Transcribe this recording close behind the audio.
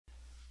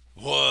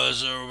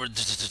Was over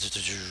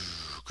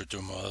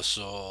Crypto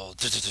Muscle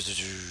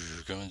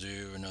coming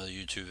to another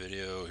YouTube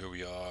video. Here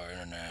we are,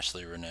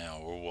 internationally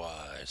renowned,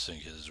 worldwide. I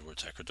think we're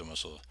Tech Crypto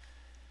Muscle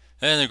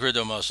and the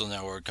Crypto Muscle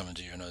Network coming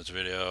to you another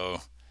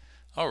video.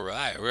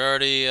 Alright, we're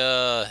already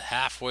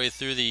halfway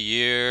through the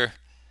year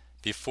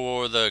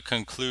before the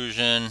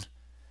conclusion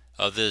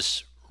of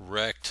this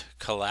Rekt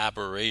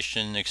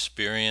collaboration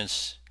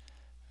experience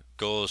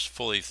goes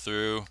fully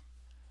through.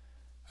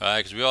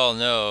 Because we all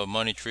know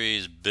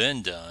MoneyTree's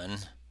been done,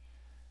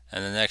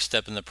 and the next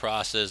step in the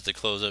process is to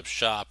close up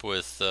shop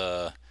with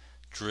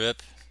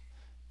Drip,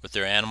 with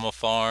their animal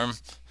farm,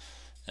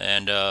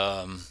 and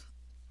other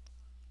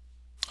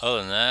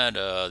than that,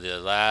 the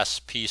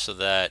last piece of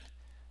that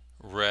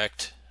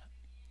Rekt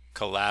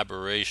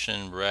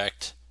collaboration,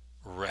 Rekt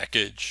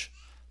wreckage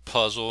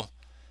puzzle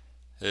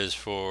is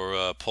for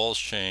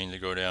Pulsechain to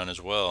go down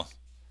as well.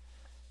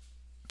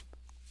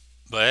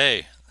 But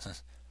hey,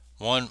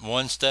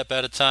 one step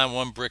at a time,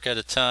 one brick at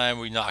a time,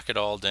 we knock it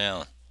all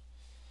down.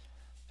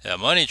 Yeah,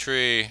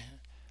 MoneyTree,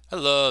 I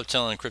love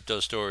telling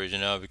crypto stories,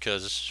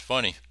 because it's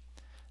funny.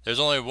 There's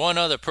only one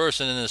other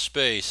person in this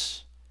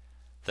space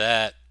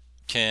that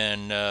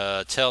can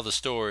tell the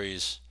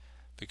stories,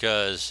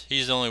 because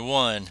he's the only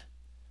one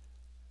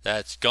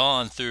that's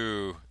gone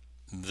through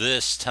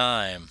this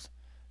time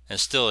and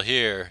still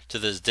here to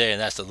this day,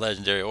 and that's the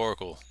legendary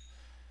Oracle.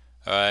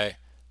 Alright?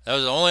 That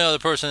was the only other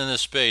person in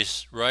this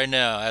space right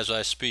now as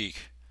I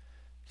speak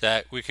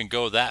that we can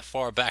go that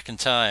far back in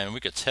time and we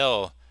could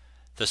tell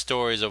the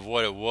stories of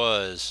what it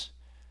was,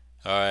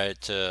 alright,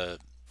 to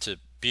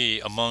be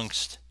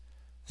amongst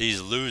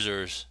these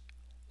losers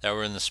that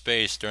were in the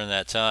space during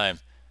that time.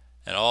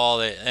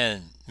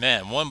 And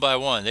man, one by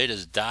one they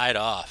just died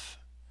off.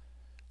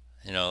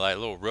 Like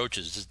little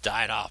roaches, just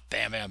died off.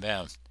 Bam, bam,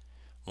 bam.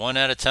 One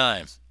at a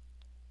time.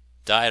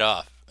 Died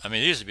off. I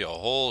mean, there used to be a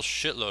whole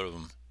shitload of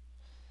them.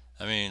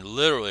 I mean,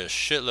 literally a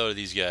shitload of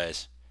these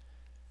guys.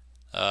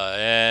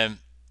 And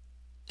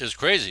it was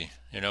crazy,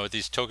 with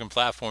these token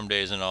platform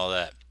days and all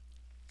that.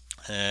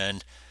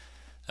 And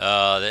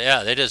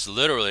they just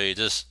literally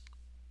just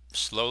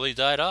slowly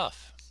died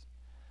off.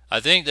 I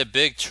think the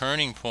big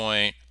turning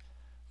point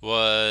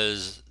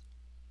was,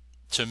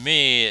 to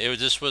me,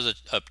 this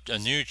was a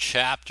new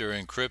chapter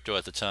in crypto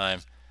at the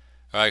time,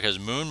 right? Because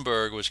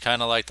Moonberg was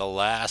kind of like the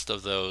last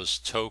of those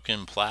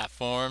token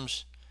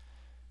platforms,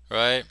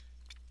 right?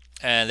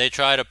 And they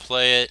try to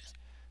play it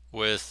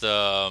with,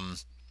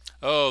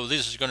 oh,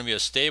 this is going to be a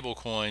stable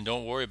coin.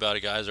 Don't worry about it,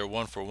 guys. They're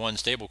one-for-one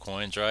stable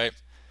coins, right?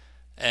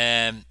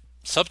 And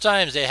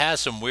sometimes they had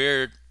some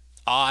weird,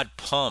 odd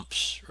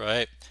pumps,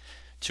 right?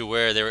 To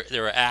where they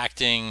were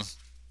acting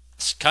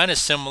kind of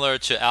similar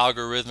to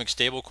algorithmic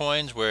stable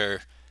coins,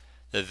 where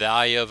the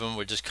value of them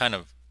would just kind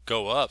of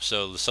go up.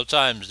 So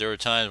sometimes there were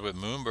times with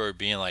Moonberg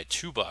being like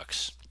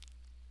 $2,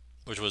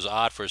 which was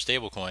odd for a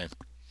stable coin,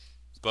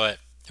 but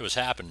it was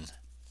happening.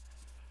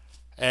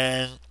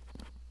 And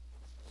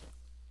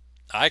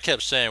I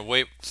kept saying,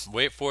 wait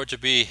for it to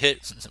be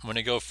hit when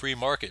they go free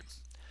market.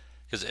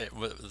 Because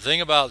the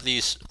thing about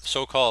these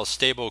so-called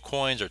stable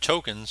coins or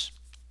tokens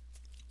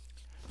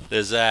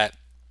is that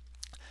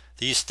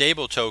these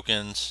stable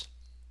tokens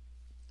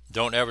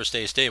don't ever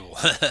stay stable.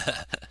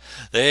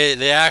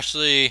 they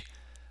actually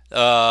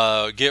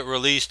get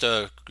released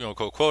to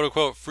quote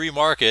unquote free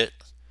market,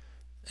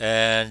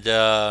 and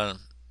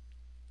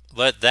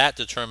let that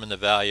determine the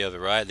value of it,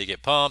 right? They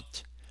get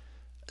pumped,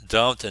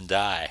 dumped, and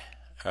die,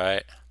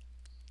 right?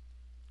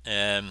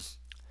 And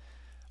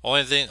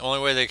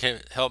only way they can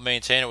help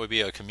maintain it would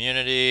be a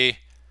community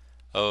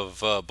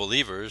of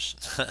believers,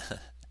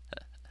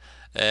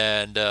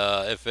 and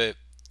if it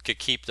could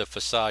keep the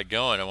facade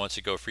going, and once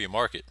it go free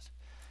market.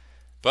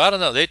 But I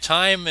don't know, they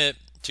time it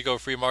to go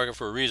free market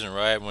for a reason,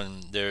 right?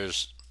 When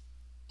there's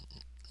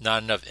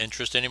not enough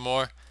interest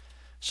anymore,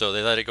 so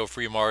they let it go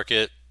free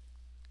market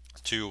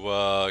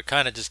to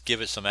kind of just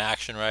give it some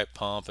action, right?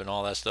 Pump and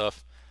all that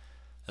stuff.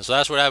 And so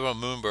that's what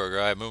happened with Moonberg,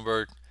 right?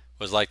 Moonberg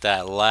was like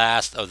that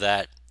last of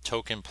that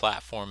token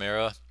platform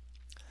era,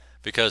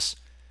 because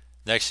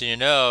next thing you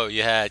know,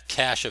 you had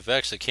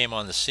HashFX that came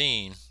on the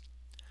scene.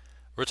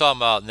 We're talking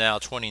about now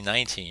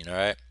 2019, all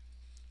right?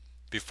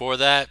 Before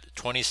that,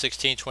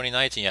 2016,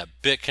 2019, you had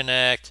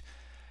BitConnect,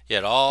 you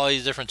had all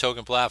these different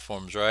token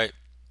platforms, right?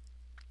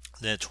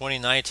 Then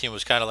 2019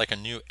 was kind of like a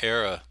new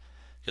era,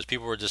 because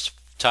people were just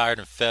tired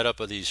and fed up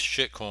of these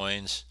shit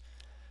coins,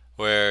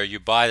 where you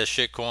buy the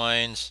shit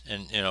coins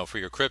and for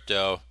your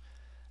crypto,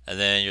 and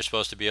then you're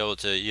supposed to be able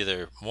to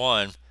either,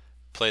 one,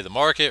 play the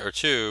market, or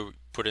two,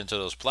 put into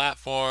those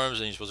platforms,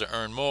 and you're supposed to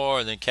earn more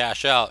and then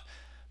cash out.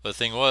 But the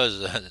thing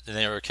was,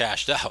 they were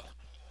cashed out,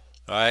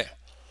 right?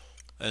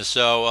 And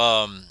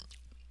so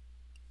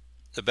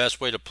the best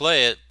way to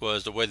play it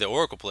was the way the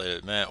Oracle played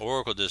it. Man,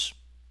 Oracle just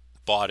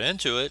bought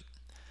into it,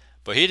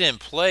 but he didn't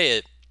play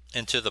it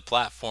into the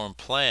platform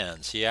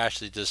plans. He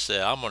actually just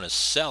said, I'm going to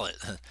sell it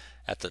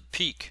at the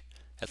peak,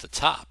 at the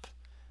top.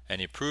 And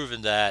he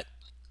proven that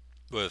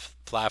with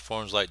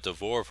platforms like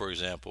Devor, for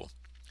example.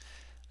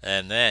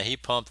 And man, he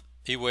pumped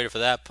he waited for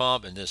that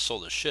pump and just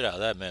sold the shit out of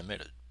that, man.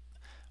 Made a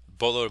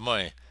boatload of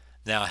money.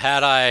 Now,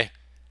 had I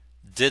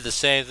did the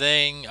same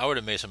thing, I would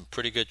have made some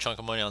pretty good chunk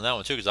of money on that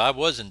one too, because I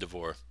was in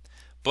DeVore.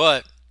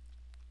 But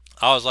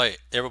I was like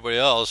everybody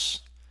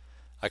else.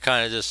 I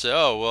kind of just said,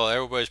 oh, well,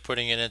 everybody's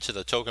putting it into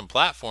the token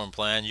platform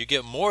plan. You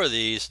get more of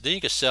these, then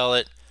you can sell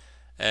it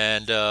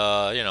and,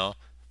 you know,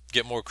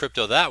 get more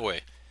crypto that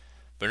way.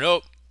 But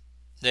nope,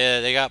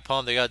 they got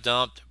pumped, they got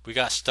dumped. We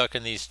got stuck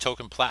in these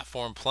token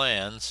platform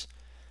plans,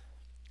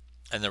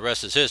 and the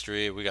rest is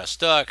history. We got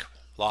stuck,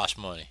 lost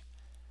money.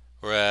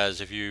 Whereas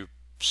if you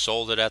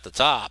sold it at the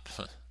top,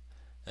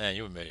 man,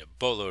 you would have made a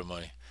boatload of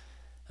money.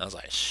 I was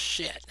like,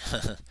 shit.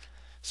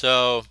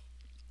 So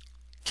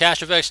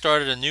CashFX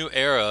started a new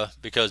era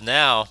because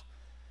now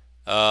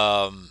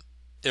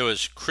it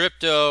was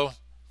crypto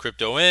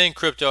in,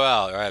 crypto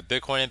out. All right,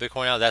 Bitcoin in,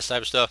 Bitcoin out, that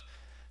type of stuff.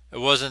 It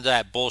wasn't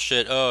that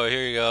bullshit. Oh,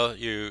 here you go.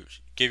 You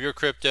give your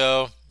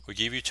crypto, we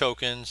give you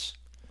tokens,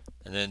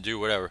 and then do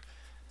whatever.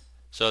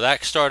 So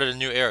that started a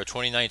new era,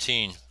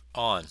 2019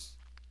 on.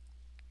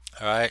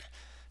 All right.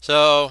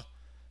 So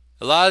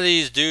a lot of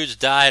these dudes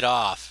died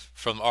off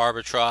from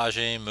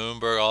arbitraging,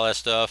 Moonberg, all that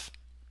stuff.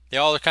 They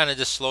all kind of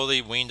just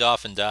slowly weaned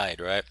off and died,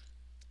 right?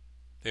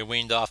 They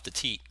weaned off the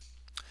teat.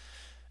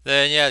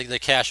 Then yeah, the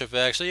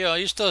CashFX. So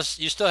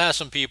you still have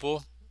some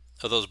people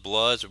of those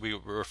bloods we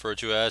refer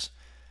to as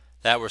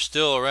that were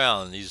still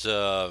around. These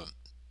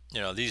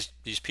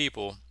these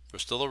people were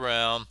still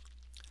around,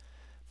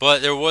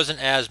 but there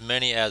wasn't as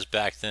many as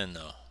back then,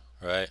 though,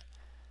 right?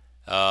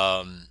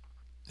 I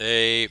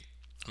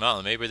don't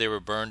know, maybe they were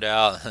burned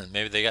out.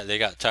 Maybe they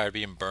got tired of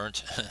being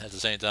burnt at the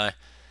same time,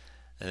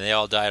 and they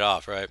all died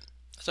off, right?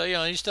 So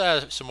you still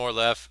have some more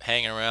left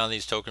hanging around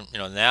these token.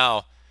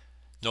 Now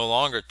no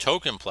longer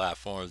token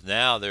platforms.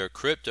 Now they're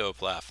crypto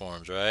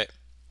platforms, right?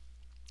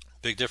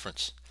 Big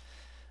difference.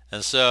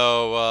 And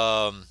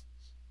so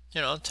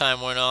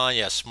time went on.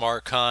 Yeah,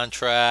 smart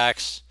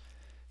contracts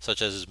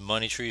such as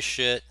MoneyTree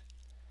shit,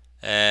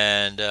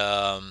 and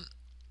then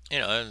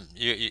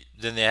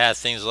they had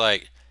things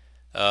like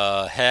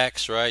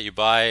Hex, right? You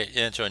buy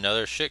into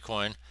another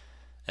shitcoin,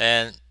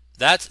 and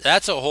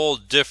that's a whole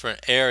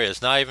different area.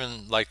 It's not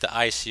even like the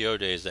ICO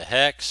days. The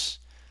Hex,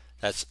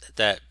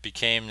 that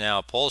became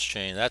now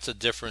Pulsechain. That's a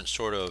different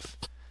sort of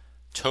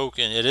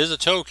token. It is a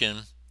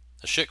token,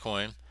 a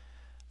shitcoin,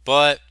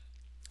 but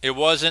it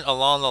wasn't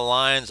along the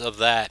lines of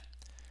that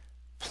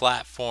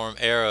platform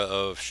era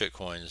of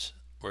shitcoins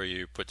where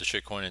you put the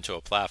shitcoin into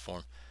a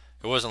platform.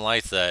 It wasn't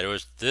like that.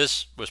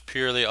 This was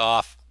purely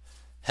off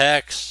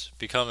Hex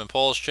becoming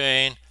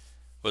Pulsechain,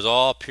 was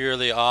all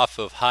purely off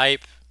of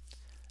hype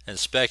and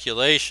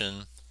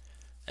speculation,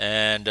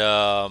 and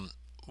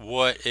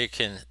what it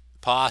can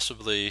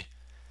possibly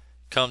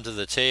come to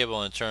the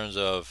table in terms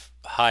of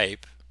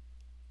hype,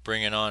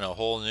 bringing on a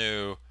whole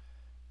new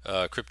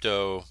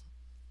crypto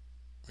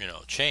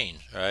chain,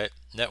 right?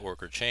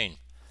 Network or chain.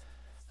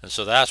 And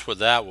so that's what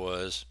that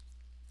was.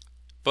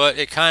 But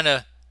it kind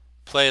of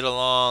played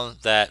along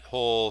that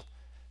whole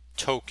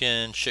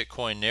token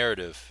shitcoin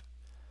narrative,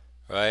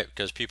 right?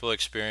 Because people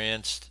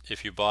experienced,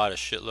 if you bought a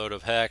shitload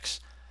of Hex,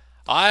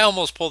 I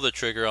almost pulled the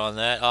trigger on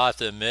that, I'll have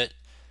to admit,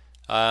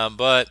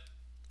 but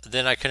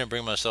then I couldn't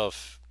bring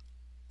myself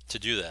to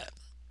do that.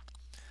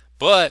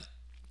 But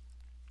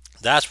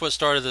that's what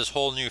started this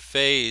whole new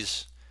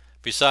phase.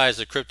 Besides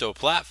the crypto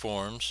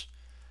platforms,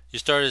 you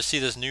started to see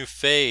this new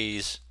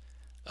phase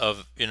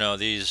of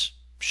these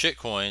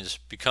shitcoins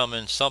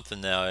becoming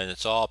something now, and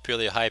it's all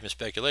purely hype and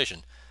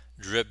speculation.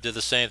 Drip did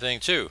the same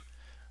thing too,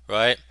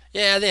 right?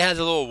 Yeah, they had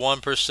the little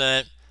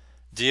 1%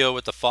 deal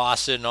with the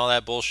faucet and all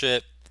that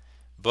bullshit,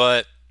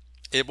 but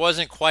it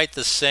wasn't quite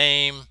the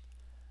same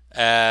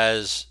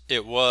as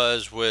it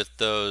was with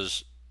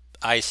those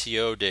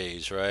ICO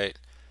days, right?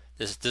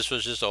 This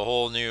was just a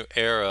whole new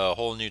era, a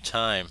whole new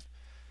time.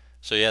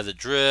 So you had the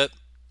Drip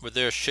with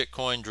their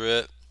shitcoin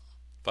Drip.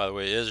 By the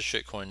way, it is a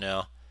shitcoin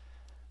now.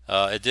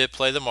 It did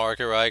play the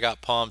market, right? It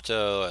got pumped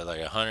to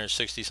like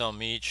 160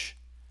 something each.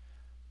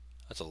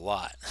 That's a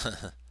lot.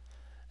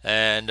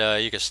 And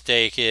you can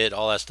stake it,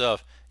 all that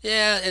stuff.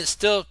 Yeah, it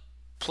still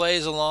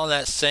plays along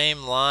that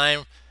same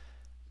line,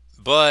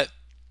 but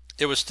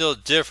it was still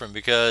different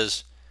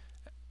because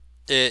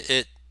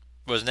it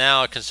was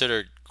now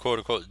considered quote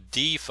unquote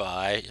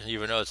DeFi,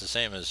 even though it's the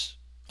same as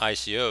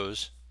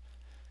ICOs.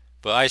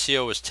 But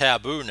ICO was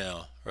taboo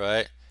now,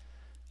 right?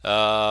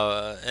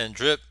 And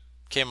Drip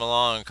came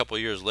along a couple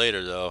years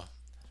later, though,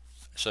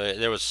 so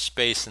there was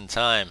space and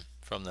time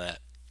from that.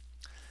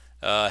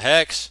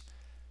 Hex,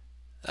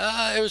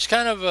 it was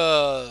kind of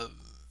a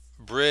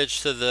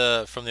bridge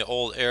to from the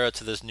old era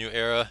to this new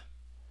era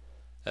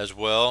as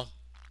well.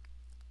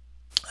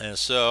 And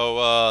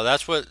so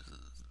that's what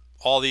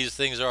all these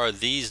things are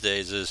these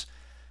days, is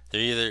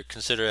they're either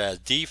considered as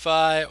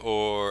DeFi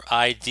or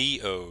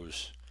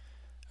IDOs.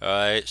 All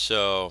right,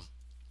 so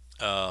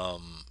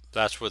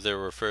that's what they're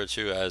referred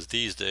to as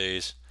these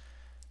days.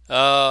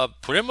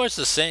 Pretty much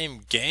the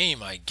same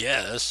game, I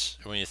guess,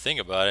 when you think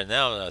about it.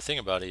 Now that I think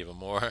about it even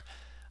more,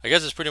 I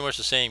guess it's pretty much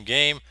the same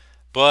game,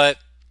 but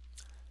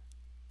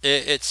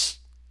it's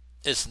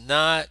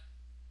not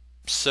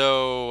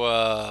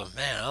so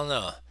man, I don't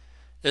know.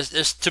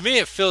 It's to me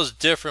it feels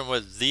different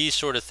with these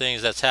sort of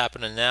things that's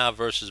happening now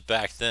versus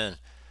back then.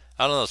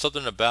 I don't know,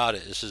 something about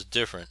it. It's just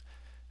different.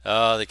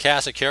 The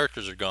cast of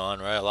characters are gone,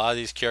 right? A lot of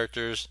these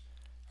characters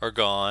are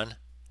gone,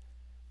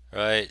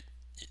 right?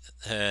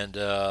 And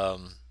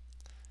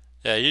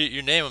yeah,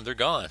 you name them, they're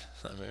gone.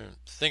 I mean,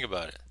 think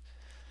about it.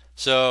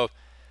 So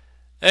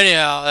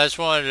anyhow, I just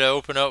wanted to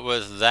open up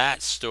with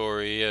that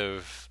story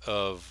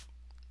of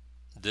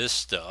this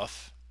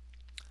stuff.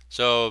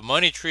 So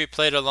MoneyTree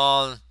played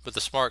along with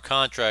the smart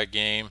contract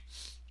game,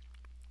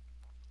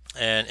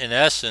 and in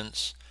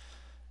essence,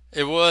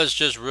 it was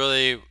just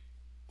really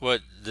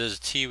what this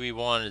Tiwi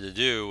wanted to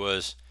do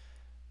was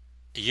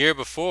a year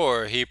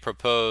before he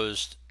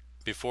proposed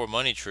before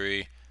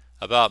MoneyTree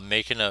about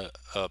making a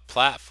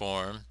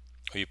platform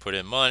where you put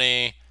in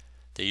money,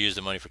 they use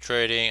the money for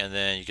trading, and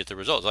then you get the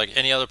results like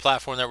any other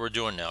platform that we're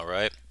doing now,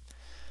 right?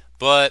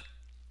 But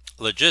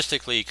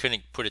logistically, he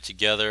couldn't put it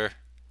together.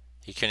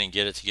 He couldn't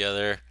get it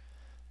together,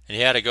 and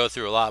he had to go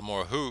through a lot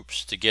more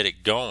hoops to get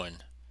it going,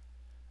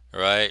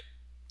 right?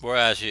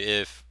 Whereas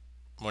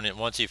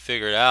once he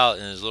figured out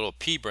in his little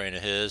pea brain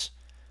of his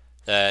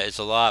that it's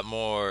a lot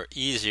more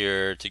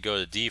easier to go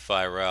the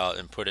DeFi route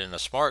and put it in a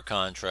smart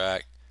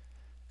contract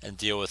and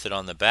deal with it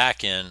on the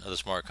back end of the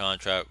smart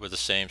contract with the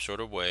same sort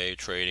of way,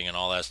 trading and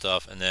all that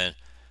stuff, and then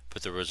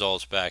put the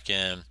results back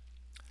into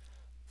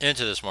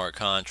the smart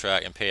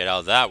contract and pay it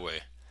out that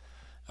way.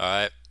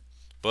 Alright?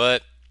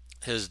 But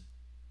his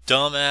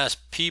dumbass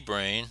pea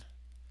brain,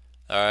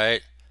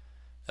 alright,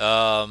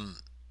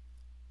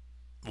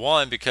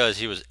 one, because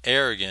he was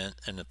arrogant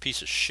and a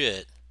piece of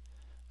shit,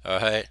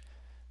 alright,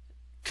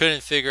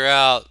 couldn't figure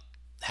out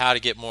how to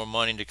get more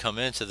money to come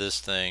into this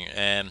thing,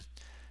 and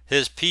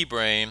his pea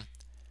brain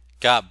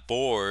got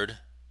bored,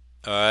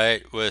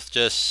 alright, with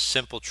just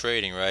simple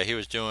trading, right? He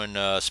was doing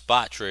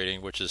spot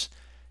trading, which is,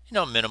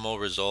 minimal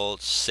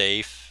results,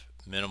 safe,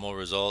 minimal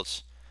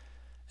results,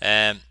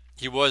 and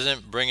he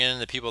wasn't bringing in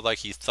the people like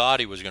he thought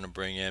he was going to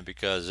bring in,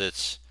 because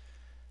it's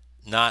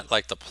not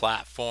like the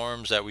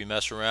platforms that we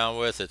mess around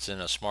with. It's in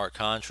a smart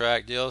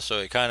contract deal, so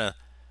it kind of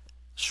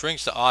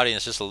shrinks the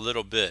audience just a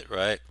little bit,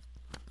 right?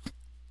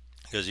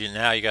 Because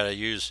now you got to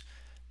use,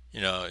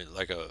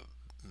 like a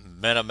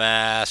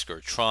MetaMask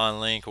or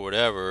TronLink or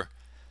whatever,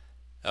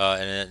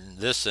 and in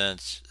this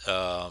sense,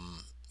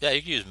 yeah,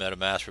 you can use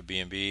MetaMask for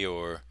BNB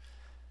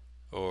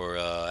or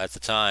at the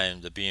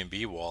time the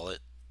BNB wallet,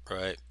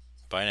 right?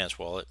 Binance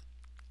wallet,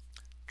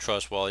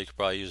 Trust wallet. You could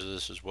probably use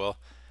this as well.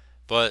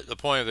 But the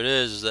point of it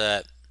is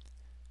that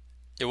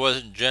it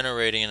wasn't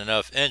generating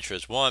enough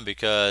interest. One,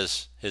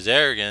 because his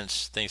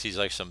arrogance thinks he's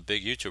like some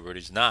big YouTuber, but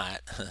he's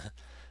not.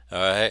 All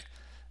right,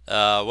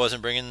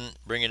 wasn't bringing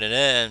it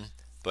in.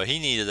 But he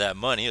needed that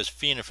money. He was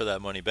fiending for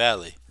that money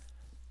badly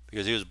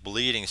because he was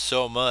bleeding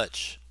so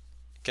much.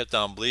 Kept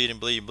on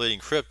bleeding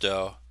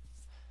crypto.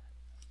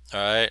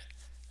 Alright?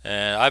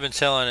 And I've been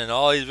telling in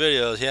all these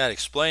videos, he had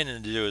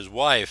explaining to his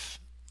wife.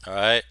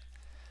 Alright?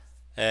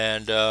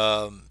 And,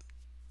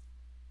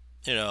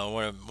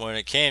 when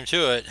it came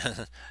to it,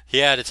 he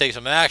had to take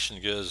some action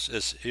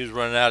because he was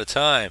running out of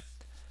time.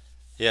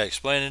 Yeah,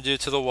 explaining to do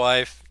to the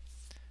wife.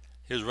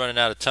 He was running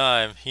out of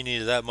time. He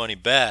needed that money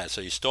bad,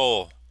 so he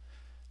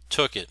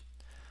took it,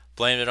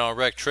 blamed it on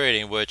Rekt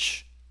trading,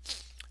 which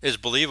is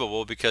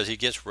believable because he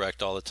gets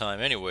wrecked all the time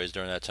anyways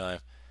during that time,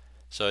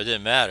 so it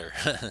didn't matter.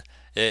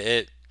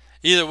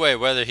 Either way,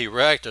 whether he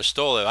wrecked or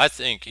stole it, I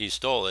think he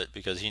stole it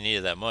because he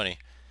needed that money,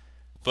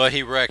 but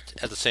he wrecked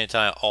at the same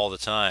time all the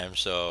time,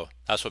 so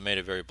that's what made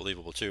it very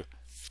believable too.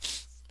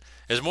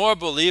 It's more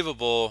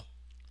believable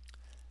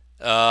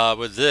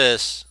with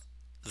this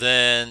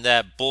than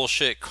that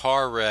bullshit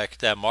car wreck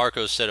that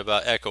Marco said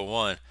about Echo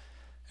One.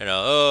 The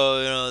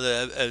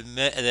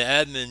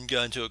admin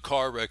got into a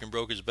car wreck and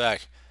broke his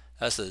back.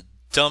 That's the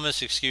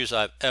dumbest excuse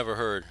I've ever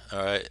heard.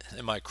 All right,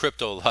 in my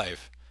crypto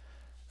life.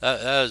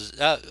 I'm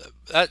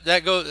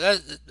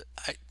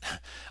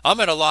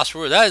at a loss for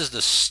words. That is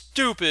the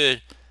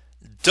stupid,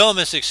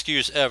 dumbest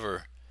excuse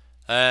ever.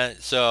 And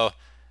so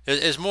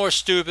it's more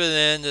stupid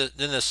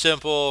than the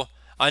simple,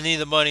 I need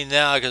the money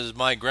now because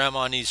my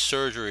grandma needs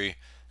surgery.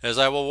 And it's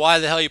like, well, why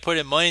the hell you put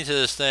in money into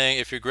this thing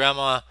if your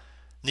grandma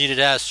needed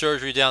to have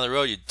surgery down the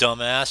road, you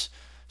dumbass?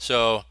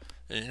 So,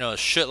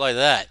 shit like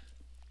that.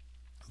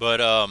 But,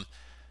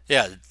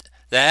 yeah,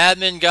 the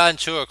admin got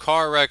into a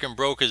car wreck and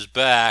broke his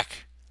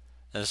back,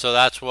 and so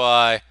that's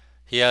why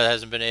he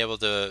hasn't been able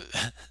to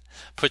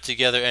put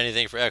together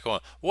anything for Echo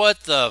One.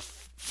 What the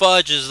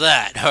fudge is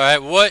that? All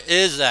right, what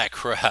is that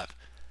crap?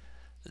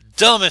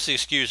 Dumbest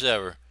excuse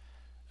ever.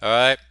 All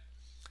right,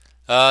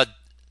 but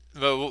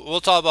we'll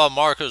talk about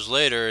Marcos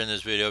later in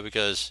this video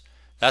because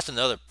that's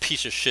another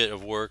piece of shit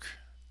of work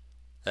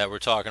that we're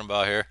talking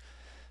about here.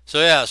 So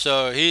yeah,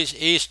 so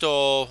he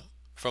stole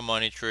from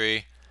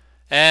MoneyTree,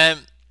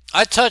 and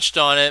I touched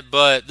on it,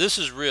 but this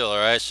is real, all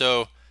right?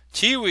 So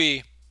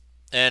Tiwi,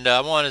 and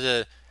I wanted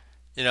to,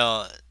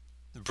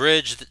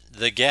 bridge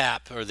the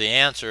gap or the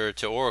answer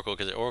to Oracle,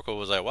 because Oracle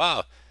was like,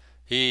 wow,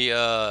 he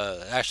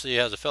actually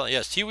has a felony.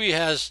 Yes, Tiwi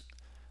has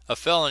a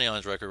felony on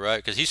his record,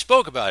 right? Because he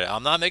spoke about it.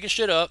 I'm not making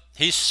shit up.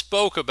 He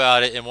spoke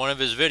about it in one of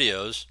his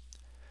videos.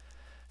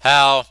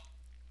 How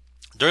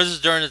this is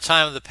during the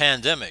time of the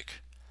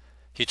pandemic.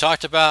 He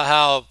talked about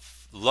how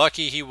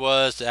lucky he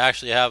was to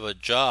actually have a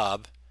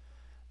job,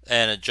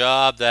 and a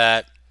job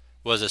that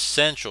was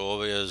essential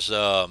because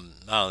I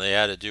don't know, they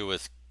had to do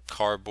with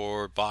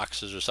cardboard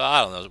boxes or something.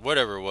 I don't know,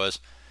 whatever it was.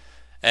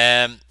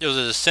 And it was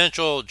an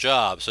essential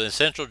job. So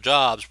essential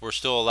jobs were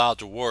still allowed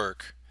to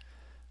work.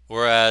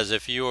 Whereas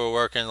if you were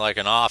working like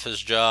an office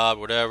job,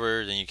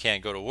 whatever, then you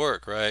can't go to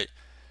work, right?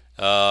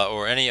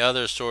 Or any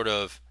other sort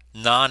of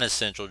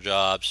non-essential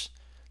jobs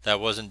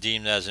that wasn't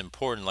deemed as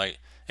important, like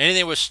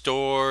anything with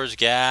stores,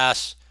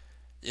 gas,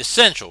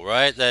 essential,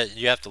 right? That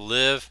you have to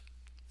live,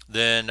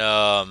 then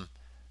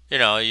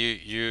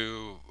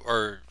you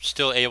are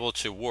still able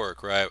to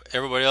work, right?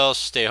 Everybody else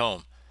stay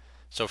home.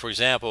 So for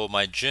example,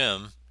 my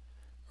gym,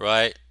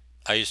 right?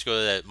 I used to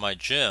go to my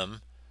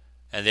gym,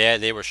 and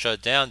they were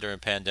shut down during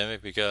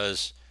pandemic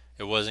because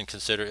it wasn't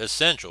considered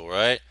essential,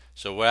 right?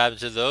 So what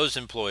happened to those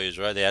employees,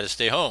 right? They had to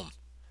stay home,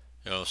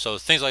 so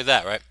things like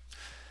that, right?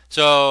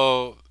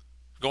 So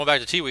going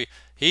back to Tiwi,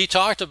 he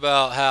talked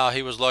about how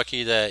he was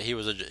lucky that he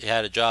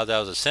had a job that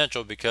was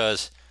essential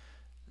because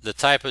the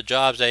type of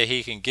jobs that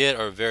he can get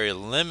are very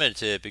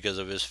limited because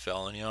of his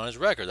felony on his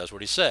record. That's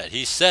what he said.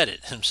 He said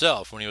it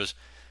himself when he was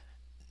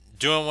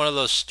doing one of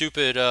those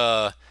stupid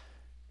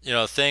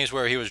things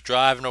where he was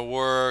driving to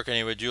work and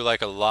he would do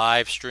like a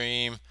live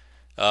stream,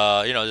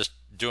 just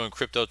doing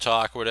crypto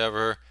talk or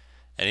whatever,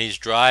 and he's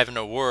driving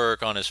to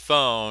work on his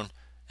phone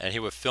and he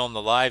would film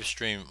the live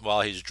stream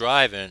while he's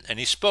driving, and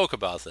he spoke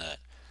about that.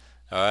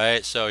 All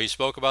right, so he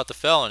spoke about the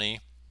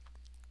felony,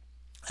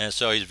 and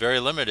so he's very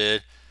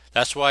limited.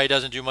 That's why he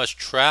doesn't do much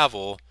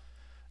travel,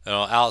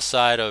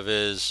 outside of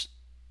his,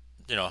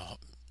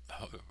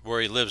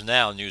 where he lives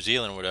now, New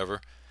Zealand or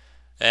whatever,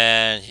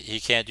 and he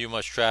can't do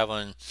much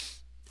traveling,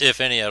 if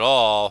any at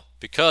all,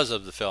 because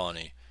of the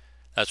felony.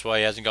 That's why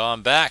he hasn't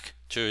gone back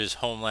to his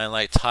homeland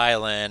like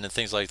Thailand and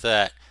things like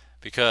that,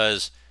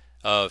 because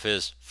of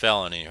his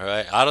felony,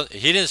 right?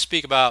 He didn't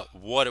speak about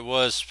what it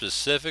was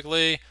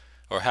specifically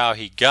or how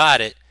he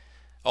got it.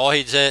 All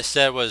he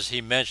said was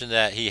he mentioned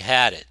that he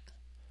had it,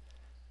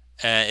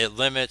 and it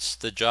limits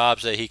the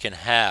jobs that he can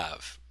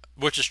have,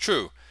 which is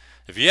true.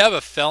 If you have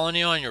a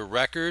felony on your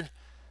record,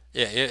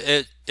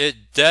 it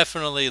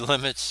definitely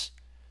limits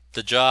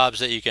the jobs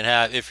that you can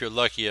have, if you're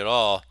lucky at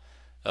all,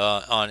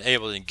 on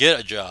able to get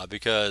a job,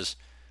 because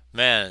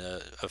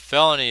man, a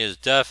felony is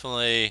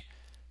definitely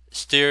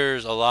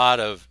steers a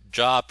lot of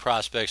job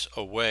prospects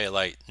away,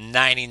 like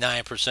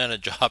 99%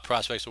 of job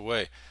prospects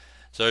away.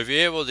 So if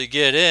you're able to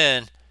get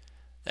in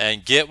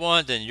and get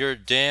one, then you're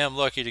damn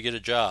lucky to get a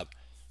job.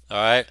 All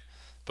right,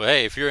 but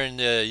hey, if you're in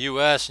the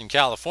U.S. and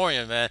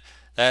California, man,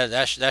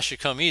 that should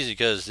come easy,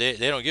 because they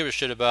don't give a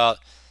shit about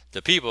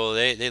the people.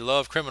 They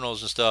love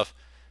criminals and stuff.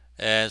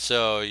 And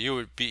so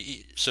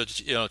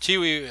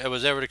Tiwi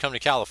was ever to come to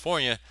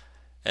California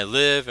and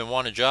live and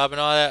want a job and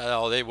all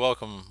that, they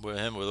welcome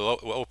him with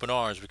open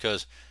arms,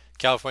 because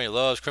California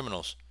loves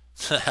criminals.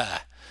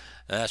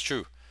 That's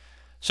true.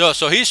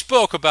 So he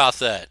spoke about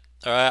that.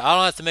 All right, I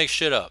don't have to make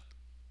shit up.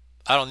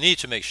 I don't need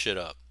to make shit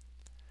up.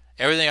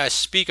 Everything I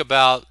speak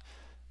about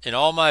in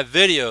all my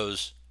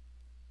videos,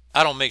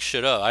 I don't make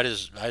shit up. I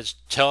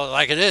just tell it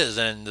like it is,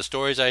 and the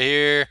stories I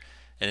hear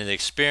and the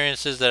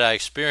experiences that I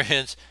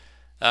experience,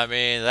 I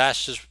mean,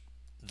 that's just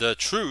the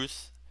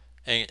truth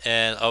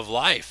and of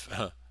life,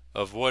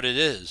 of what it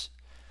is.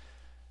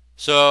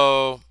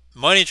 So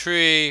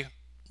MoneyTree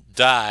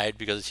died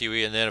because of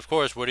Tiwi, and then of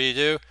course, what did he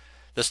do?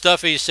 The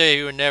stuff he said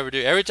he would never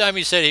do. Every time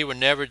he said he would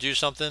never do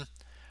something,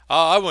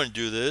 oh, I wouldn't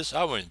do this,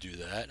 I wouldn't do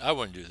that, I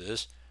wouldn't do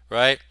this,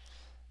 right?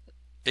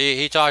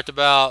 He talked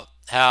about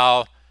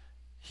how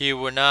he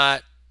would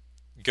not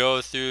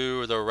go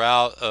through the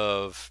route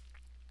of,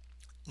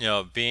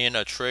 being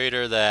a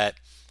trader that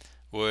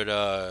would,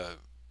 go,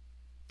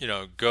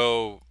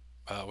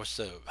 what's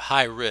the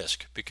high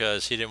risk,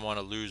 because he didn't want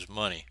to lose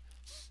money.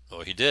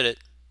 Well, he did it.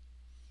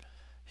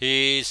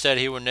 He said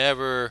he would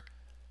never,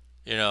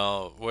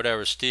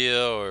 whatever, steal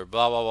or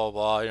blah, blah,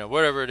 blah, blah,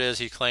 whatever it is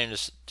he claimed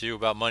to do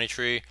about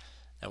MoneyTree.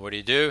 And what did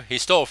he do? He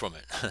stole from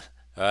it.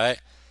 All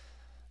right.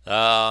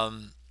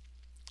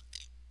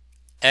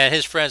 And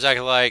his friends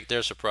acted like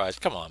they're surprised.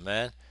 Come on,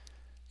 man.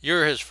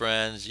 You're his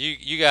friends.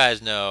 You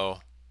guys know.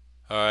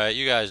 All right.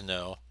 You guys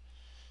know.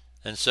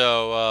 And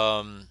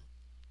so,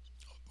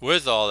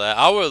 with all that,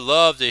 I would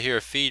love to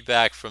hear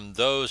feedback from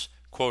those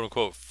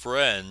quote-unquote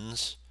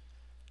friends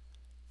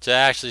to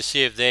actually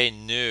see if they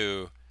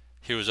knew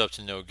he was up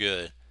to no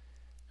good,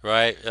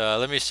 right?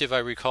 Let me see if I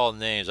recall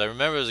names. I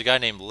remember there's a guy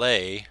named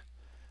Lay.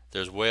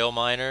 There's Whale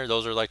Miner.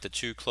 Those are like the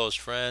two close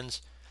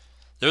friends.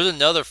 There's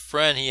another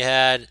friend he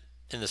had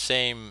in the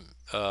same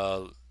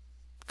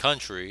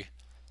country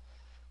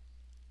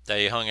that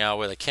he hung out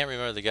with. I can't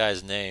remember the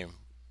guy's name.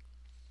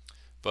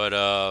 But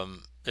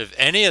if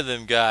any of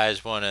them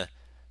guys want to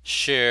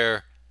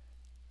share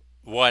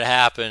what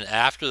happened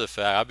after the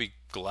fact, I'd be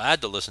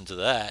glad to listen to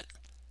that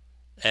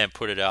and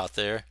put it out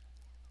there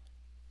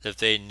if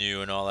they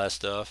knew and all that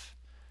stuff.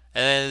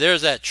 And then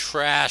there's that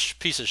trash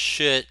piece of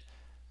shit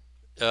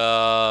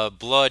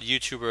blood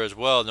YouTuber as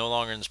well, no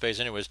longer in the space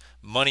anyways,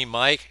 Money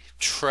Mike,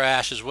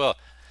 trash as well.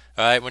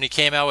 Alright, when he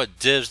came out with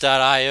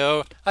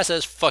divs.io, I said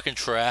it's fucking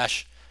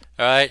trash.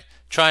 Alright,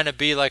 trying to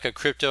be like a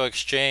crypto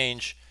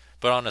exchange,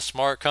 but on a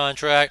smart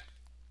contract,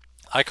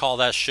 I call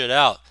that shit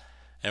out.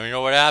 And you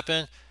know what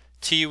happened?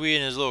 Tiwi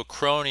and his little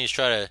cronies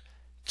try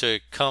to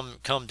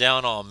come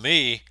down on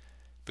me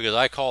because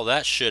I call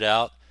that shit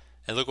out,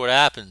 and look what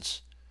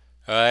happens.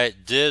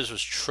 Alright, divs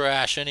was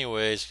trash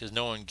anyways because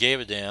no one gave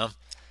a damn.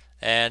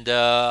 And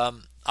I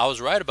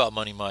was right about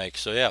Money Mike.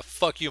 So yeah,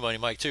 fuck you, Money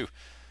Mike, too.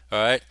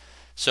 Alright?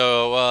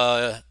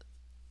 So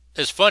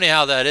it's funny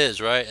how that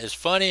is, right? It's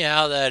funny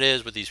how that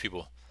is with these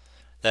people.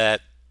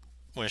 That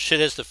when shit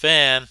hits the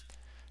fan,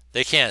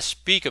 they can't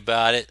speak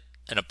about it.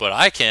 But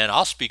I can.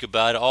 I'll speak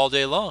about it all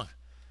day long.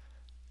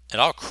 And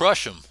I'll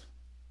crush them.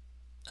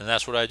 And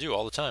that's what I do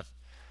all the time.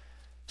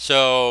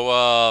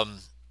 So,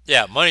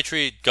 yeah,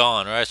 MoneyTree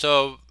gone, right?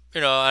 So,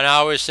 and I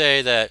always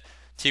say that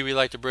TV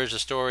like to bridge the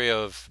story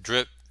of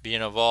Drip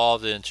being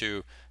evolved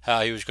into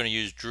how he was going to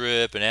use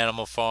Drip and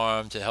Animal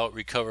Farm to help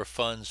recover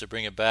funds to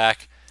bring it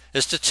back.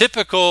 It's the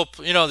typical,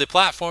 the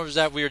platforms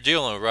that we are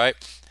dealing with, right?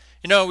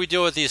 We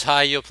deal with these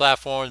high yield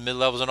platforms,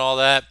 mid-levels and all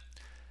that.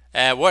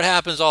 And what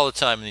happens all the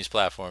time in these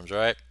platforms,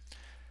 right?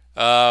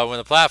 When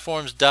the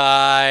platforms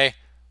die,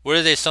 what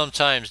do they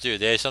sometimes do?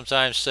 They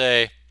sometimes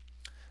say,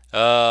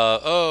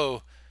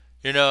 if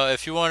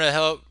you want to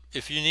help,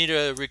 if you need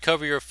to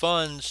recover your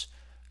funds,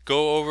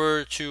 go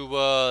over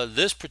to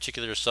this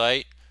particular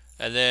site,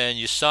 and then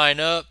you sign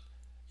up,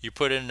 you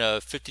put in a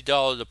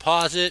 $50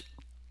 deposit,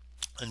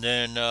 and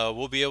then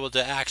we'll be able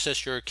to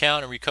access your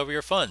account and recover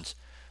your funds.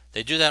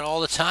 They do that all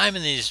the time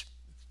in these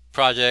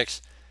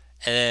projects.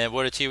 And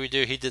what did Tiwi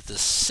do? He did the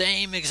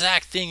same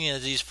exact thing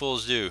as these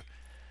fools do,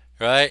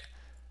 right?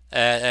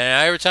 And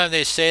every time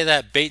they say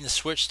that bait and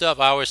switch stuff,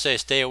 I always say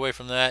stay away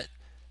from that.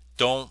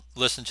 Don't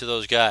listen to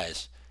those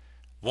guys.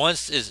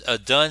 Once it's a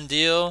done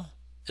deal,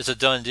 it's a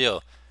done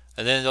deal.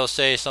 And then they'll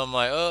say something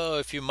like, oh,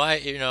 if you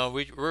might,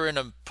 we're in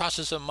a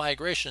process of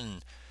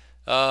migration.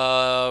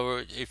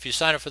 If you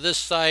sign up for this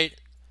site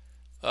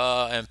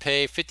and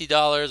pay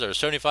 $50 or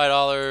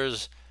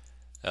 $75,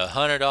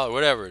 $100,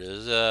 whatever it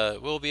is,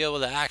 we'll be able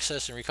to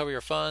access and recover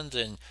your funds,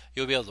 and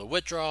you'll be able to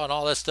withdraw and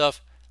all that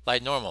stuff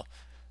like normal.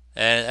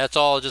 And that's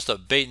all just a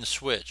bait and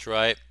switch,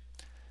 right?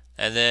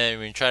 And then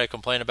when you try to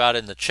complain about it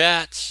in the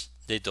chats,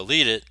 they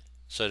delete it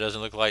so it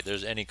doesn't look like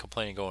there's any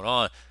complaining going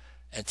on.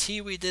 And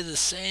Tiwi did the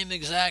same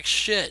exact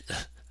shit.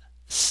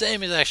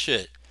 Same exact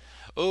shit.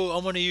 Oh,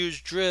 I'm going to use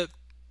Drip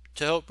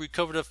to help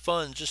recover the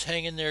funds. Just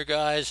hang in there,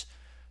 guys.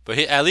 But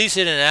at least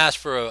he didn't ask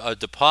for a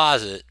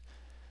deposit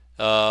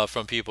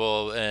from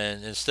people,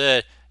 and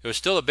instead it was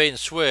still a bait and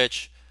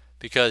switch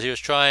because he was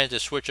trying to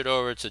switch it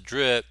over to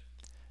Drip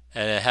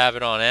and then have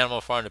it on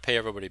Animal Farm to pay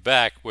everybody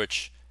back,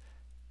 which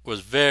was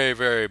very,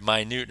 very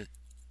minute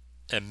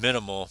and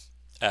minimal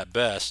at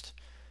best.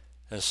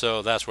 And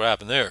so that's what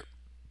happened there.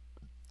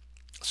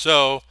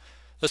 So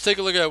let's take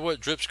a look at what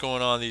Drip's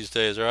going on these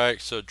days. All right,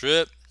 so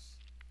Drip,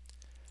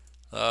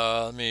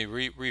 let me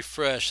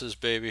refresh this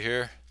baby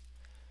here.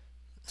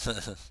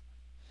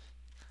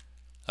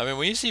 I mean,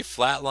 when you see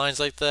flat lines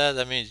like that,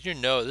 that means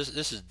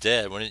this is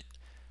dead.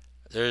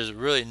 There's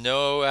really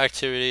no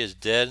activity, it's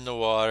dead in the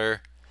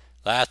water.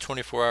 Last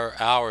 24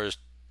 hours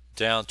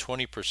down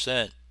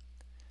 20%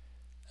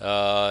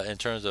 in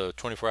terms of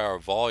 24-hour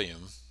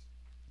volume.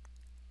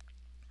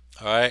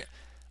 All right,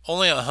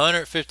 only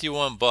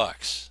 151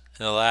 bucks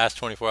in the last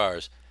 24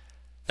 hours.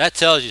 That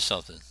tells you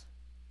something.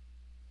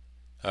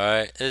 All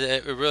right,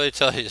 it really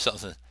tells you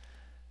something.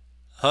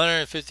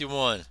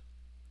 151.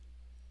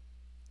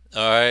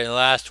 All right, in the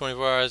last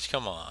 24 hours,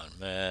 come on,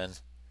 man.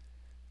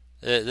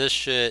 This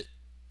shit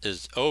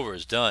is over,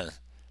 it's done.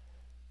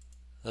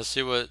 Let's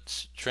see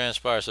what's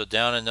transpired. So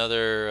down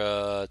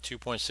another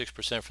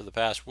 2.6% for the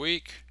past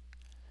week,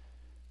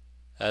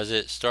 as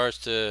it starts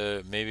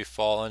to maybe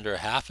fall under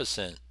half a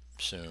cent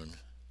soon.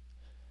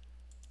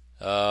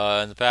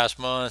 In the past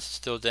month, it's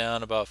still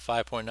down about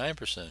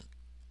 5.9%.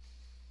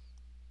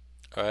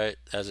 All right,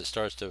 as it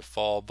starts to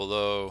fall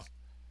below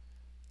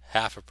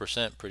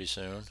 0.5% pretty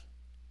soon.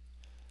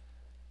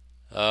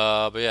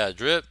 But yeah,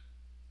 Drip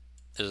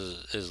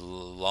is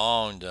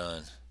long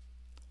done.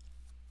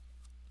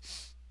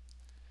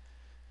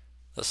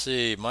 Let's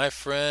see. My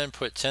friend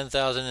put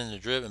 10,000 in the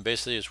Drip, and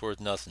basically it's worth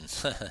nothing.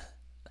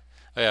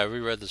 Oh yeah, I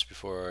reread this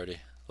before already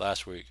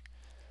last week.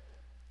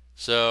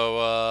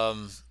 So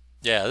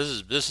yeah,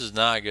 this is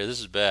not good. This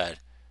is bad.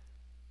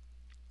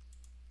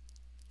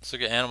 Let's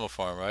look at Animal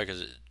Farm, right?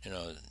 Because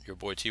your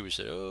boy T would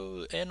say,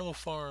 "Oh, Animal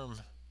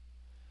Farm."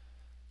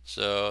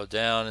 So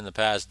down in the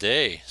past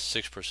day,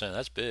 6%.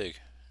 That's big,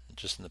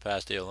 just in the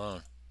past day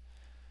alone.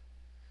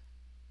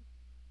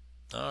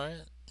 All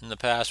right. In the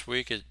past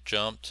week, it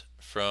jumped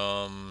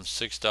from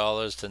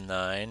 $6 to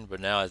 $9, but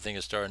now I think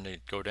it's starting to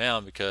go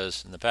down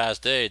because in the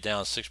past day,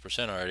 down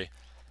 6% already.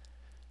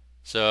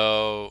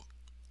 So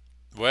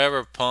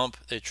whatever pump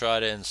they try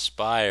to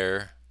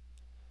inspire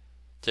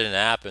didn't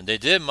happen. They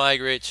did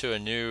migrate to a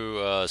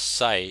new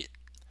site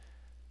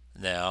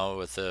now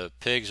with the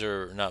pigs,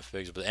 or not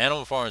pigs, but the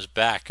animal farms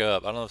back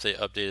up. I don't know if they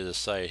updated the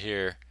site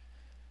here,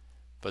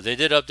 but they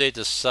did update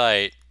the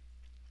site,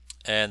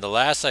 and the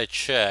last I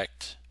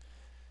checked,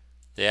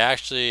 they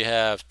actually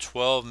have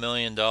 $12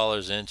 million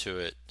into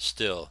it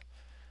still.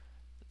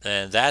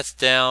 And that's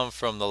down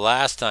from the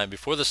last time.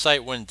 Before the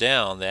site went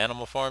down, the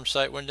animal farm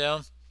site went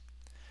down.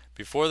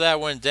 Before that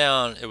went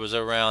down, it was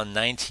around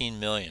 19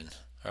 million.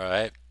 All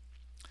right.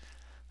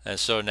 And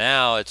so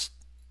now it's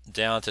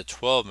down to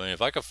 12 million.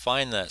 If I could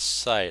find that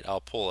site,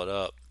 I'll pull it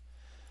up.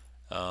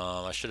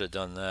 I should have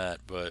done that,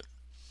 but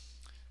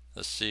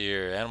let's see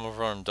here. Animal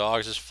farm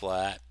dogs is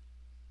flat.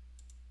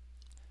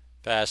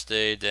 Past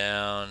day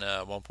down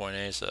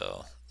 1.8,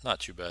 so not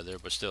too bad there,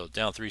 but still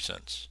down 3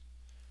 cents.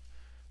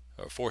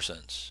 Or 4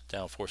 cents.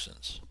 Down 4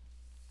 cents.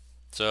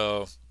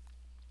 So,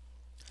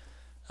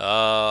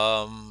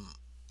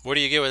 what do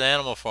you get with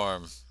Animal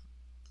Farm?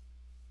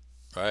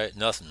 Right?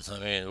 Nothing. I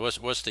mean,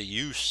 what's the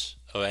use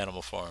of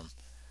Animal Farm?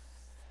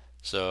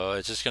 So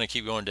it's just going to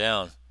keep going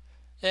down.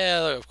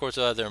 Yeah, of course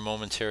they'll have their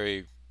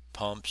momentary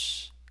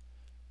pumps,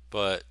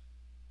 but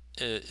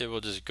it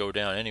will just go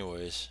down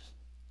anyways.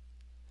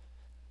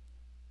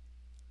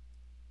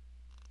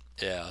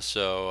 Yeah,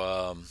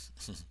 so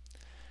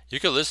you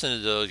could listen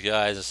to those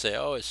guys and say,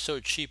 "Oh, it's so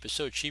cheap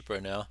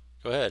right now."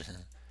 Go ahead,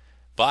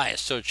 buy it.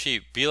 It's so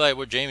cheap. Be like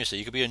what Jamie said.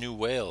 You could be a new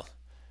whale.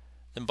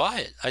 Then buy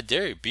it. I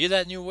dare you. Be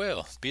that new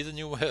whale. Be the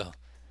new whale.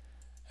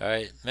 All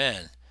right,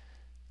 man.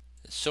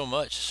 It's so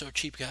much. It's so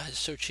cheap, guys. It's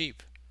so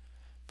cheap.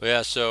 But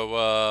yeah,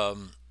 so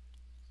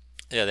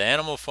yeah, the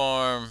animal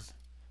farm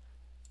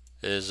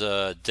is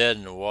dead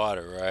in the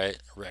water, right?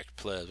 Rekt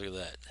plebs. Look at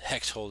that.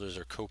 Hex holders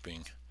are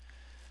coping.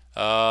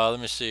 Let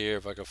me see here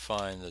if I can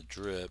find the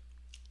drip.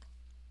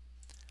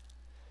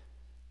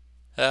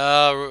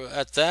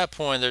 At that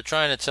point, they're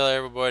trying to tell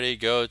everybody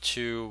go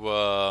to,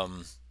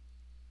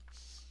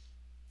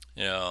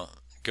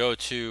 go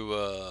to.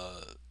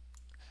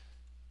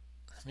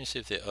 Let me see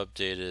if they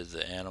updated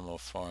the animal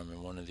farm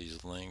in one of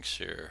these links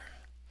here.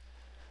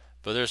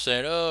 But they're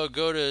saying, oh,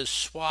 go to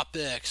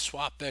Svuex.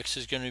 Svuex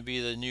is going to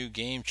be the new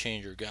game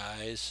changer,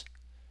 guys.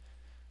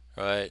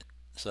 Right?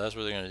 So that's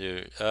what they're going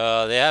to do.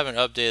 They haven't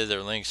updated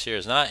their links here.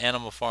 It's not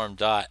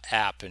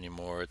animalfarm.app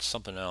anymore. It's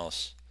something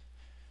else.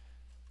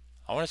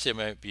 I want to say it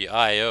might be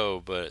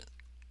IO, but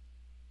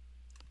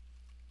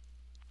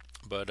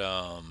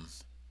the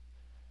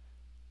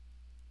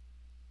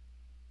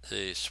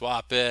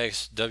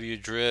Svuex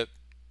WDrip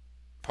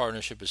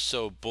partnership is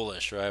so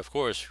bullish, right? Of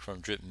course,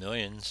 from Drip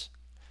Millions,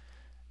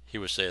 he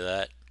would say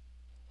that.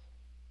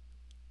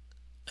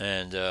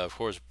 And of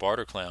course,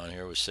 Barter Clown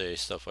here would say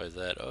stuff like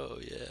that. Oh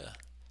yeah.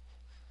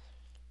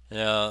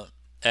 Yeah.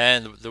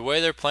 And the way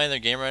they're playing their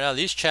game right now,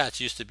 these chats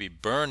used to be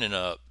burning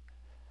up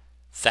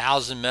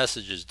 1,000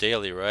 messages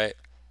daily, right?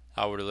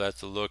 I would have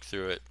to look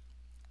through it.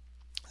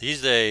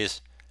 These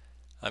days,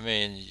 I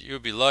mean,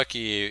 you'd be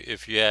lucky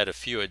if you had a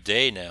few a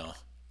day now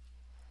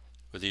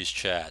with these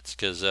chats,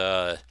 because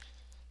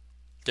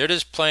they're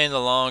just playing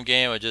the long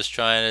game of just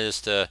trying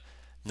to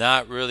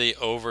not really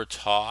over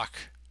talk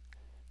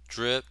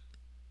drip,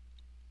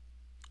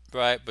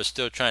 right? But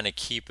still trying to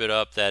keep it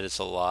up that it's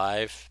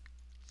alive,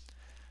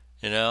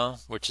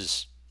 which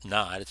is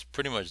not. It's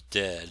pretty much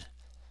dead.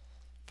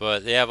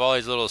 But they have all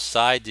these little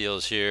side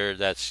deals here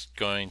that's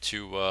going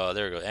to,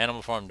 there we go,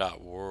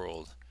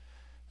 animalfarm.world.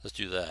 Let's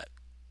do that.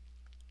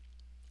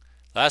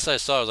 Last I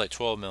saw it was like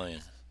 12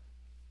 million.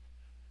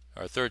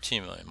 Or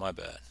 13 million, my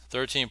bad.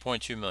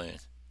 13.2 million.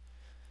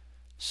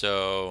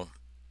 So,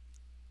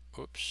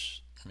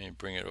 whoops, let me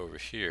bring it over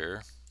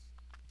here.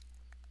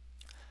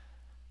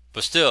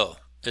 But still,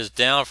 it's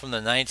down from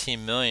the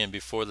 19 million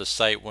before the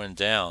site went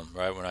down,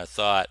 right? When I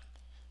thought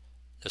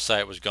the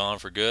site was gone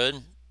for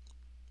good,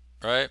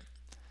 right?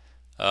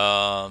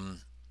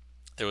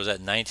 It was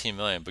at 19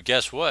 million. But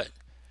guess what?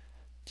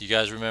 Do you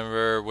guys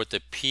remember what the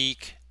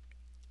peak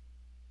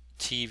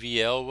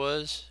TVL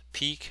was?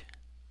 Peak,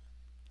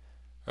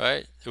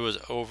 right? It was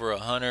over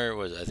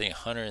 100, I think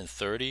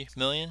 130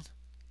 million.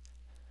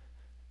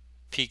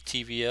 Peak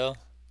TVL.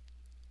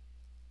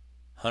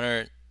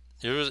 100.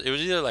 It was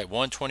either like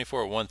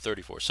 124 or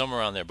 134, somewhere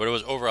around there. But it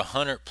was over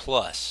 100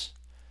 plus.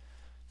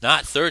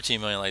 Not 13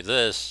 million like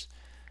this.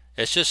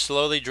 It's just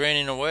slowly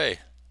draining away.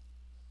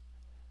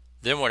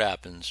 Then what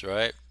happens,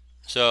 right?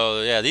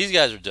 So yeah, these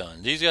guys are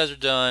done. These guys are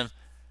done.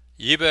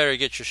 You better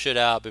get your shit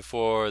out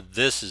before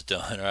this is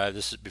done, right?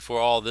 This is before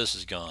all this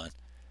is gone.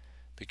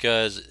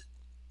 Because,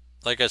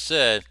 like I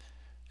said,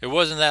 it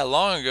wasn't that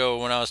long ago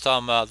when I was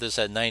talking about this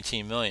at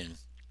 19 million,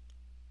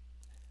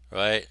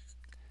 right?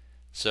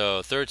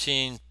 So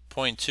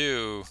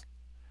 13.2,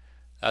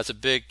 that's a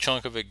big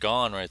chunk of it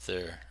gone right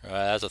there,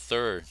 right? That's a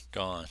third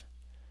gone.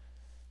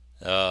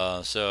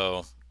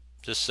 So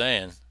just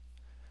saying,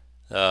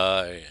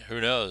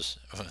 who knows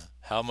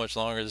how much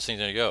longer this thing's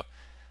gonna go.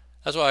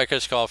 That's why I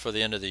just call for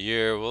the end of the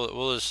year.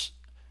 We'll just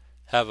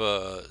have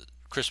a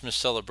Christmas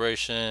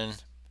celebration,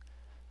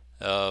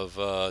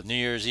 of New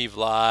Year's Eve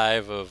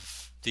live,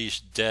 of these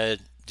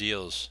dead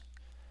deals.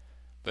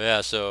 But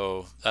yeah,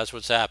 so that's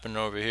what's happening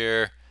over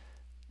here.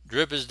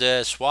 Drip is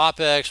dead.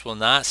 Swapex will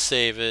not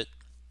save it.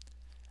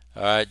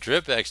 Alright,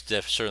 DripX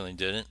certainly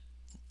didn't,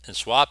 and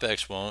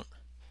Swapex won't.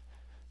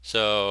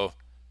 So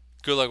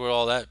good luck with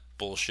all that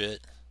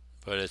bullshit.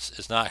 But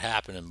it's not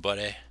happening,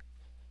 buddy.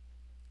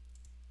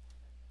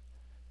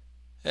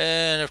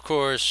 And of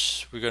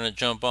course, we're gonna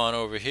jump on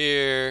over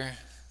here.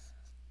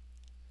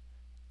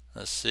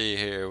 Let's see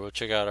here. We'll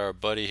check out our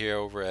buddy here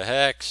over at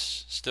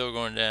Hex. Still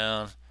going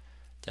down.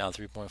 Down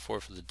 3.4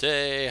 for the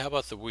day. How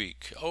about the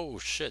week? Oh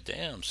shit,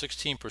 damn.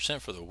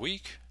 16% for the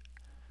week.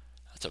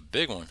 That's a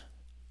big one.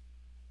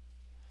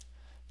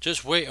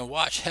 Just wait and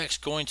watch Hex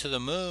going to the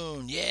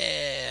moon.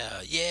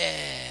 Yeah.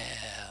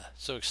 Yeah.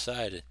 So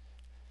excited.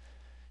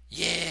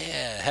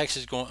 Yeah. Hex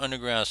is going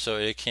underground so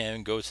it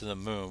can go to the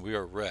moon. We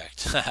are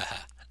wrecked.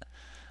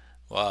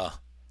 Wow.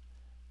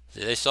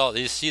 They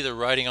see the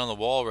writing on the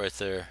wall right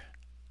there.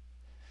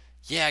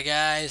 Yeah,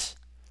 guys.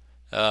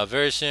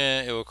 Very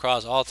soon it will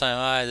cross all-time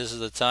high. This is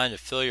the time to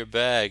fill your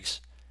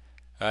bags.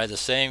 Alright, the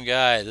same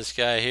guy, this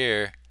guy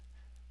here,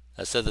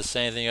 that said the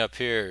same thing up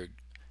here.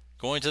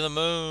 Going to the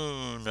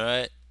moon,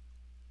 right?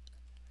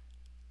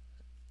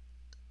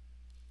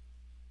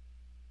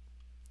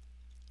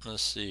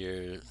 Let's see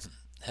here.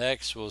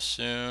 Hex will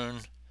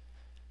soon.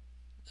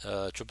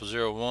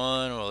 0001.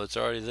 Well, it's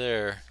already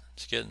there.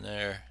 It's getting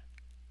there.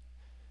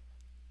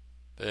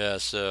 But yeah,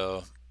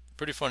 so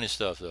pretty funny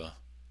stuff though.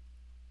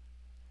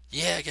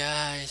 Yeah,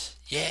 guys.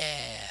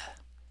 Yeah.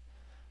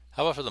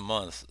 How about for the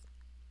month?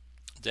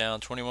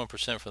 Down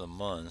 21% for the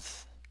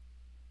month.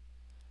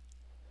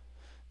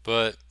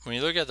 But when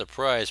you look at the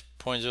price,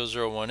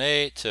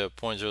 0.0018 to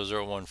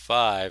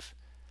 0.0015, and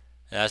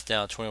that's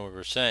down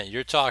 21%.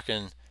 You're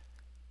talking,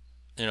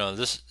 you know,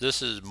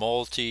 this is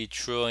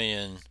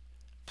multi-trillion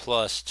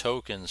plus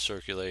tokens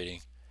circulating.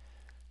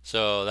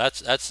 So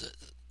that's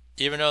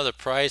even though the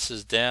price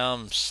is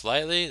down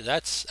slightly,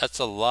 that's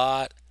a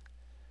lot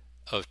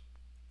of,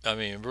 I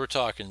mean, we're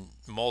talking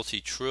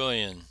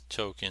multi-trillion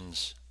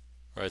tokens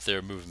right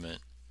there, movement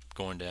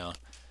going down.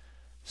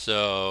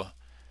 So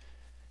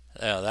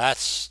yeah,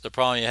 that's the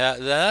problem you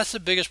have. That's the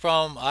biggest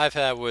problem I've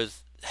had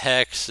with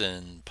Hex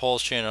and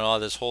Pulsechain and all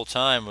this whole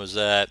time, was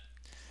that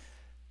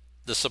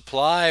the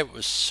supply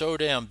was so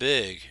damn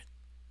big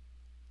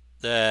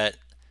that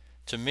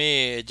to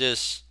me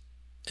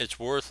it's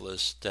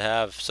worthless to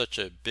have such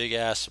a big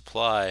ass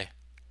supply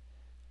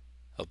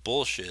of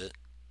bullshit.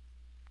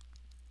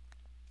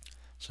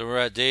 So we're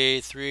at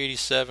day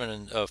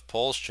 387 of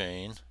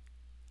Pulsechain,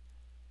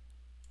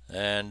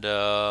 and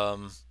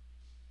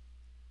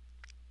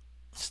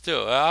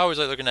still, I always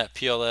like looking at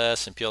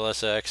PLS and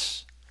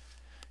PLSX,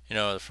 you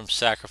know, from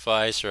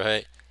sacrifice,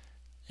 right?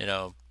 You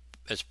know,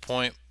 it's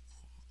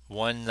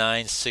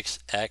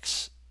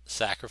 0.196x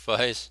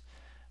sacrifice,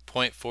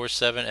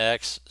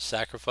 0.47x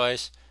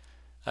sacrifice.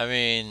 I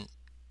mean,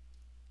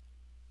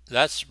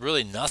 that's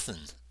really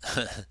nothing.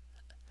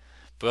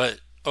 But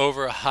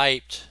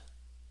overhyped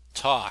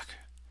talk,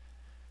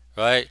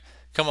 right?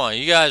 Come on,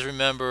 you guys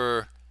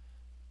remember,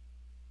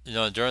 you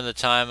know, during the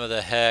time of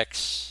the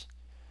Hex,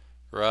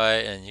 right?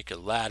 And you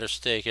could ladder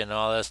stake it and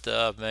all that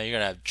stuff, man. You're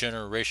gonna have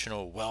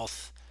generational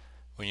wealth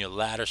when you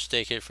ladder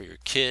stake it for your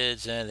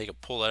kids, and they can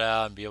pull it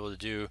out and be able to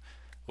do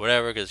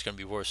whatever, because it's gonna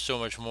be worth so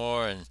much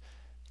more. And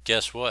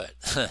guess what?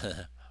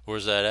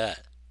 Where's that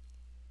at?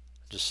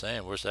 Just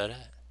saying, where's that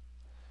at?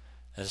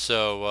 And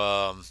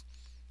so,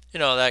 you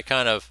know, that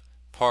kind of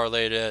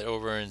parlayed it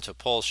over into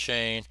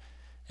Pulsechain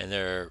and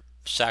their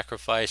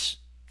sacrifice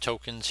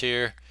tokens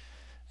here.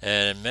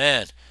 And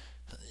man,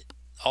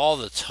 all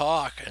the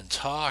talk and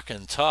talk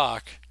and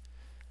talk,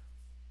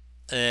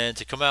 and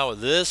to come out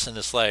with this, and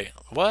it's like,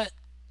 what?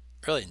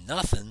 Really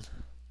nothing.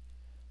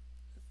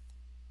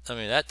 I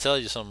mean, that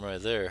tells you something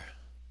right there.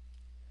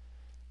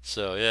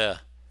 So yeah,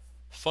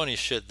 funny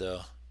shit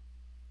though.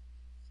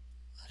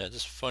 Yeah,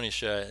 just funny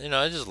shit. You know,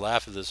 I just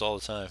laugh at this all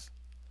the time.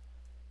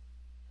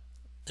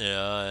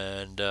 Yeah,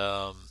 and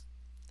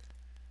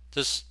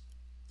just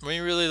when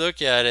you really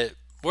look at it,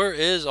 where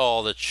is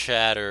all the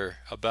chatter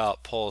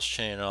about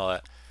Pulsechain and all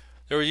that?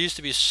 There used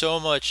to be so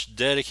much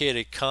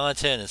dedicated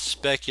content and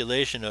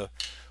speculation of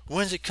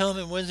when's it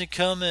coming,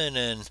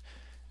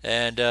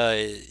 and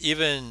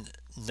even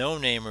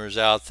no-namers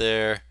out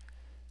there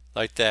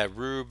like that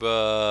Rube,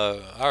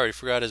 I already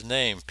forgot his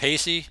name,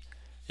 Pacey.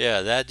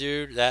 Yeah, that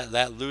dude,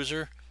 that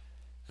loser.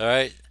 All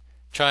right,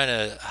 trying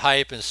to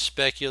hype and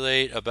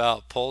speculate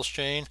about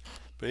Pulsechain,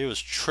 but he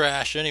was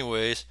trash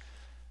anyways.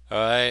 All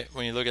right,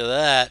 when you look at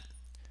that,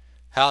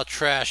 how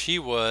trash he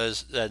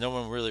was, that no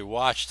one really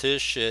watched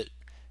his shit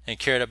and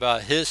cared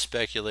about his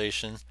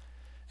speculation,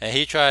 and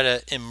he tried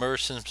to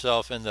immerse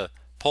himself in the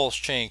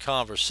Pulsechain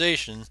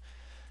conversation,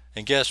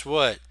 and guess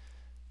what?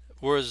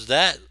 Where's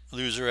that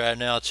loser at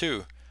now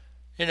too?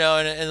 You know,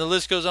 and the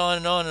list goes on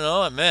and on and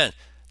on. Man,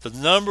 the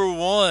number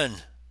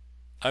one,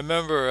 I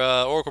remember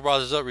Oracle brought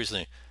this up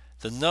recently,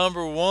 the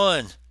number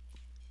one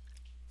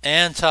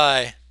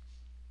anti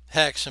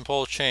Hex and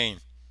Pulsechain,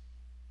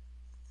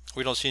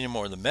 we don't see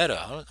anymore in the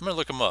meta. I'm going to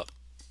look them up.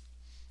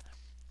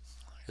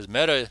 Because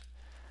Meta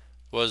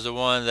was the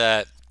one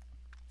that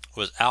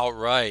was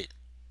outright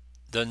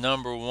the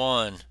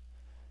 #1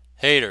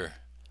 hater.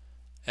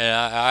 And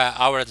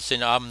I would have to say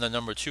no, I'm the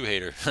 #2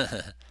 hater.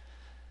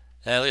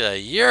 And look at that, a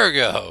year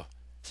ago.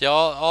 See,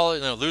 all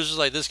losers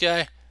like this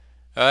guy?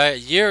 Alright, a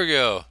year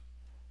ago.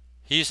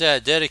 He used to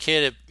have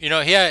dedicated,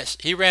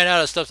 he ran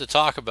out of stuff to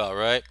talk about,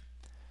 right?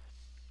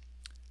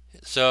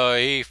 So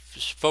he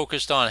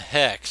focused on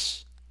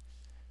Hex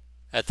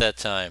at that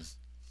time.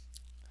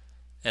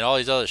 And all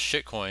these other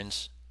shit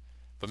coins.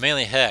 But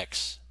mainly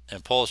Hex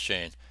and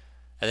Pulsechain.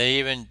 And they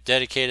even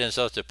dedicated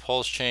himself to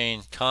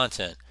Pulsechain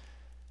content.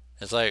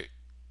 It's like,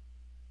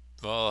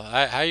 well,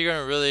 how are you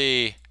gonna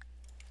really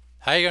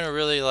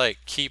like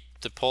keep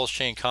the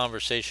Pulsechain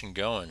conversation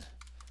going,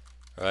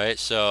 right?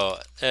 So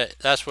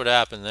that's what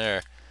happened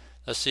there.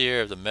 Let's see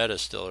here if the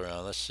meta's still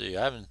around. Let's see.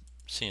 I haven't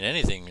seen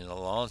anything in a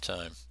long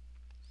time.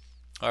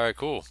 All right,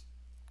 cool.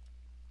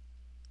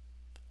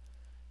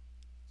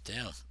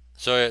 Damn.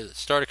 So it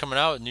started coming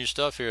out with new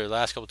stuff here the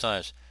last couple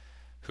times.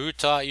 Who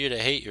taught you to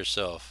hate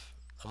yourself?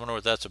 I wonder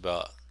what that's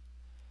about.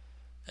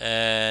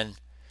 And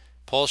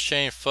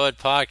Pulsechain FUD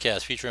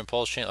podcast featuring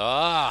Pulsechain.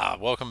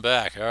 Welcome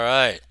back. All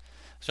right.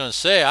 I was going to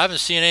say, I haven't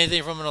seen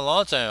anything from it in a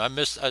long time. I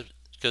missed,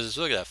 because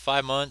look at that,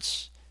 5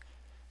 months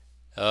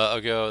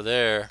ago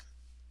there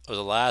was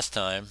the last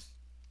time.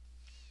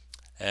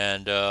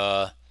 And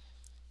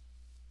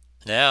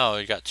now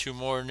we got 2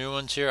 more new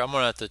ones here. I'm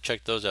going to have to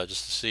check those out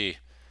just to see.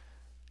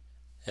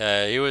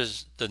 Yeah, he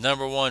was the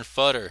 #1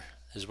 fudder,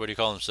 is what he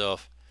called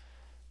himself.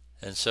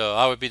 And so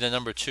I would be the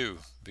 #2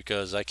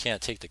 because I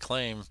can't take the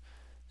claim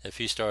if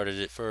he started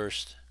it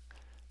first.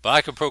 But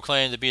I can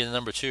proclaim to be the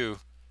 #2.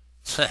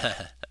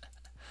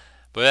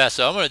 But yeah,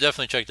 so I'm going to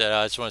definitely check that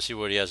out. I just want to see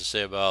what he has to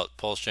say about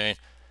Pulsechain.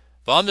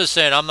 But I'm just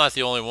saying I'm not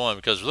the only one,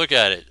 because look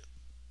at it.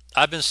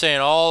 I've been saying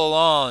all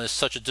along it's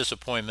such a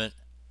disappointment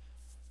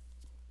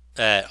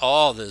at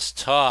all this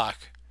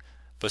talk.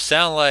 But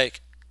sound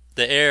like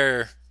the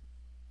air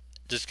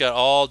just got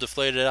all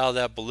deflated out of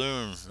that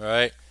balloon,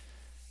 right?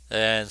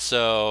 And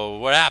so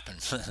what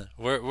happened?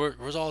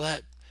 Where's all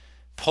that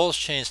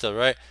Pulsechain stuff,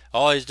 right?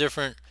 All these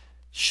different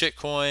shit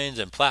coins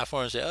and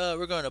platforms say, oh,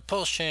 we're going to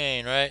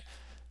Pulsechain, right?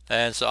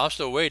 And so I'm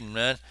still waiting,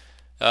 man.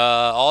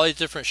 All these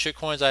different shit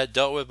coins I had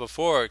dealt with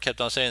before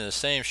kept on saying the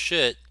same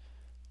shit,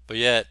 but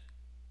yet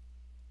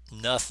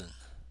nothing.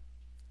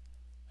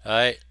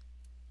 Alright?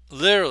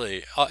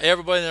 Literally,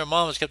 everybody and their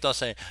mamas kept on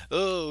saying,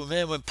 oh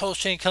man, when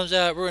Pulsechain comes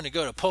out, we're going to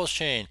go to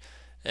Pulsechain.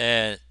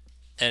 And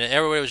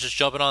everybody was just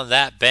jumping on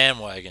that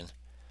bandwagon.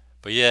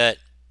 But yet,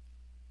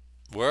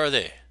 where are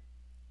they?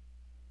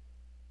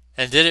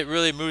 And did it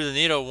really move the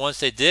needle once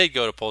they did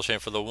go to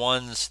Pulsechain for the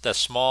ones, that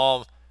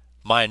small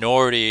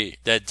minority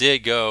that did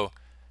go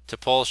to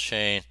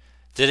Pulsechain?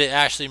 Did it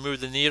actually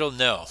move the needle?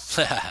 No.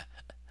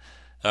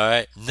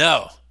 Alright?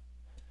 No.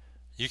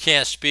 You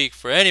can't speak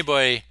for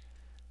anybody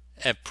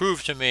and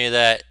prove to me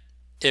that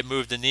it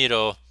moved the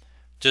needle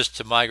just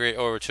to migrate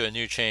over to a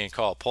new chain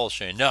called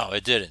Pulsechain. No,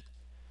 it didn't.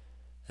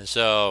 And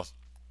so,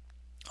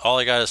 all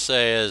I gotta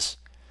say is,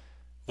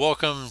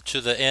 welcome to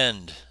the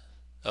end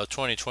of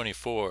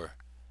 2024.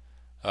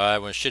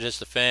 Alright, when shit hits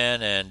the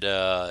fan and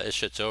it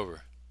shit's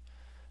over.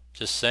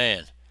 Just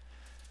saying.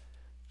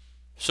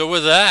 So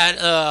with that,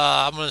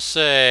 I'm gonna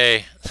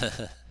say,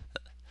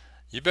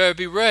 you better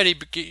be ready.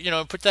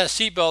 Put that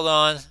seatbelt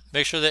on.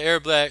 Make sure the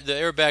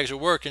airbags are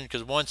working,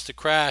 because once the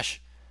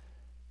crash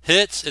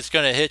hits, it's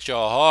gonna hit you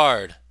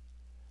hard.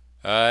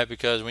 Alright,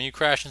 because when you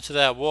crash into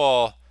that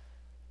wall,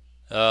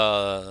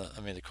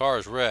 the car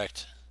is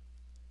wrecked.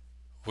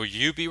 Will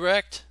you be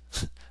wrecked?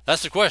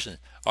 That's the question.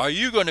 Are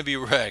you going to be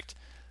wrecked?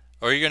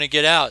 Or are you going to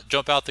get out,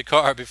 jump out the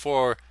car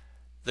before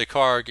the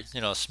car,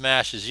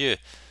 smashes you?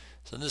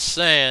 So I'm just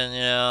saying,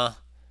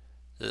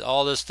 that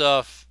all this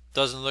stuff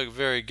doesn't look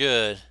very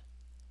good.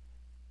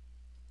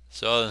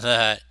 So other than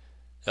that,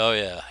 oh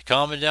yeah,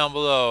 comment down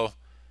below.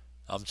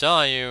 I'm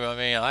telling you,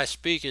 I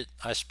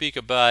speak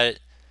about it,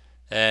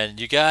 and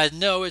you guys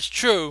know it's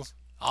true.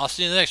 I'll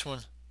see you in the next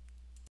one.